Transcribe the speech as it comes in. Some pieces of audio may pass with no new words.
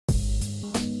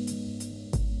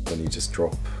when you just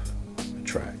drop a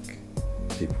track,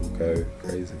 people go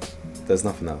crazy. There's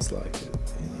nothing else like it,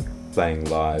 you know. Playing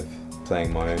live,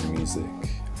 playing my own music,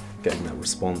 getting that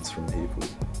response from people,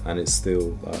 and it's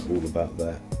still like, all about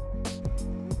that.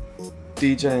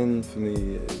 DJing for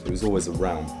me, it was always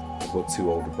around. I've got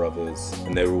two older brothers,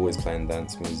 and they were always playing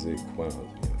dance music when I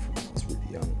was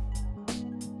really young.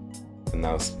 And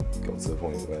now it's got to the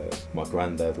point where my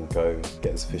granddad will go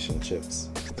get his fish and chips.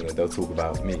 You know, they'll talk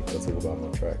about me, they'll talk about my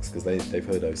tracks, because they've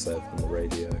heard Au Seve on the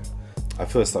radio.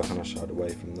 At first I kind of shied away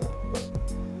from that, but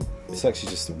it's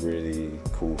actually just a really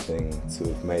cool thing to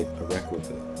have made a record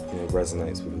that, you know,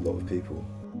 resonates with a lot of people.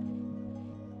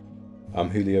 I'm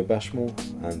Julio Bashmore,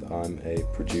 and I'm a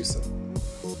producer.